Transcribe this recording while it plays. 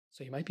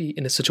So you might be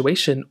in a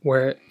situation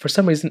where for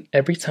some reason,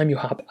 every time you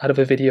hop out of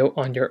a video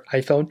on your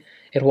iPhone,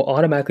 it will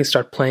automatically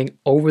start playing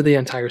over the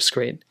entire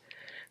screen.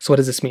 So what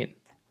does this mean?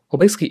 Well,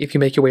 basically, if you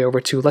make your way over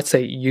to, let's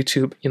say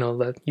YouTube,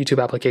 the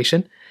YouTube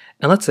application,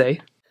 and let's say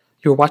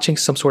you're watching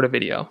some sort of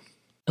video,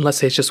 and let's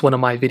say it's just one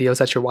of my videos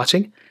that you're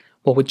watching,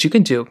 well, what you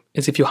can do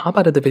is if you hop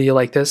out of the video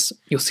like this,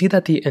 you'll see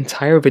that the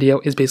entire video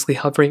is basically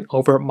hovering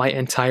over my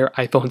entire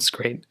iPhone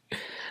screen.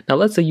 Now,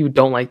 let's say you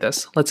don't like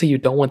this. Let's say you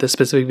don't want this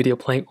specific video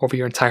playing over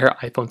your entire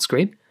iPhone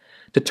screen.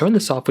 To turn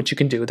this off, what you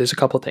can do, there's a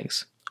couple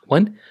things.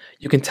 One,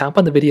 you can tap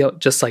on the video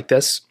just like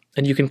this,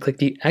 and you can click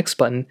the X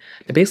button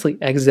to basically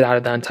exit out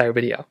of that entire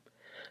video.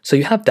 So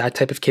you have that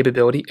type of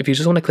capability. If you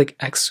just want to click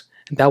X,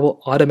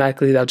 that'll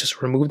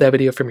just remove that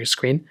video from your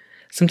screen.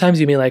 Sometimes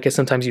you may like it,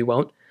 sometimes you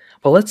won't.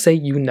 But let's say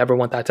you never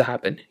want that to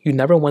happen. You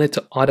never want it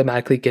to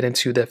automatically get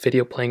into the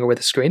video playing over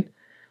the screen.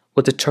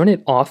 Well, to turn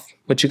it off,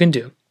 what you can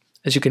do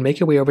is you can make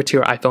your way over to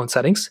your iPhone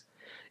settings.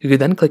 You can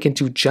then click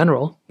into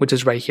General, which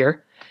is right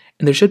here,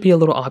 and there should be a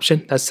little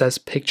option that says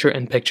Picture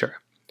in Picture.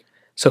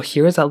 So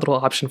here is that little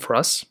option for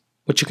us.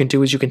 What you can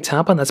do is you can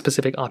tap on that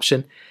specific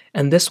option,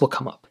 and this will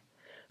come up.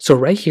 So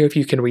right here, if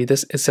you can read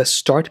this, it says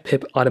Start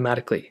PIP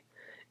Automatically.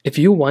 If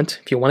you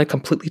want to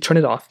completely turn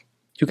it off,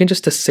 you can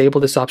just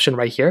disable this option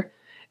right here.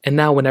 And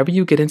now whenever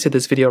you get into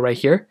this video right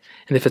here,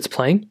 and if it's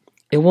playing,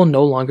 it will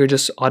no longer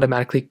just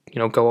automatically,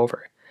 go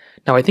over.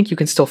 Now, I think you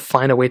can still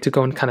find a way to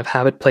go and kind of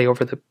have it play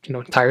over the,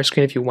 entire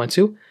screen if you want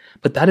to,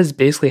 but that is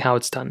basically how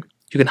it's done.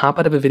 You can hop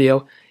out of a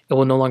video, it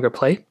will no longer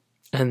play,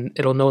 and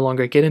it'll no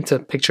longer get into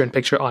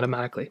picture-in-picture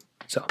automatically.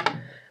 So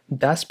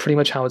that's pretty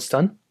much how it's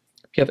done.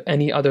 If you have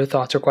any other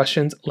thoughts or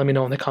questions, let me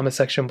know in the comment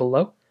section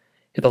below.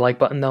 Hit the like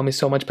button, that would mean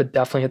so much, but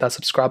definitely hit that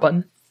subscribe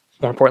button.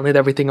 More importantly than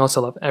everything else,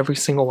 I love every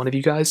single one of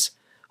you guys.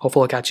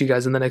 Hopefully I'll catch you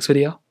guys in the next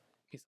video.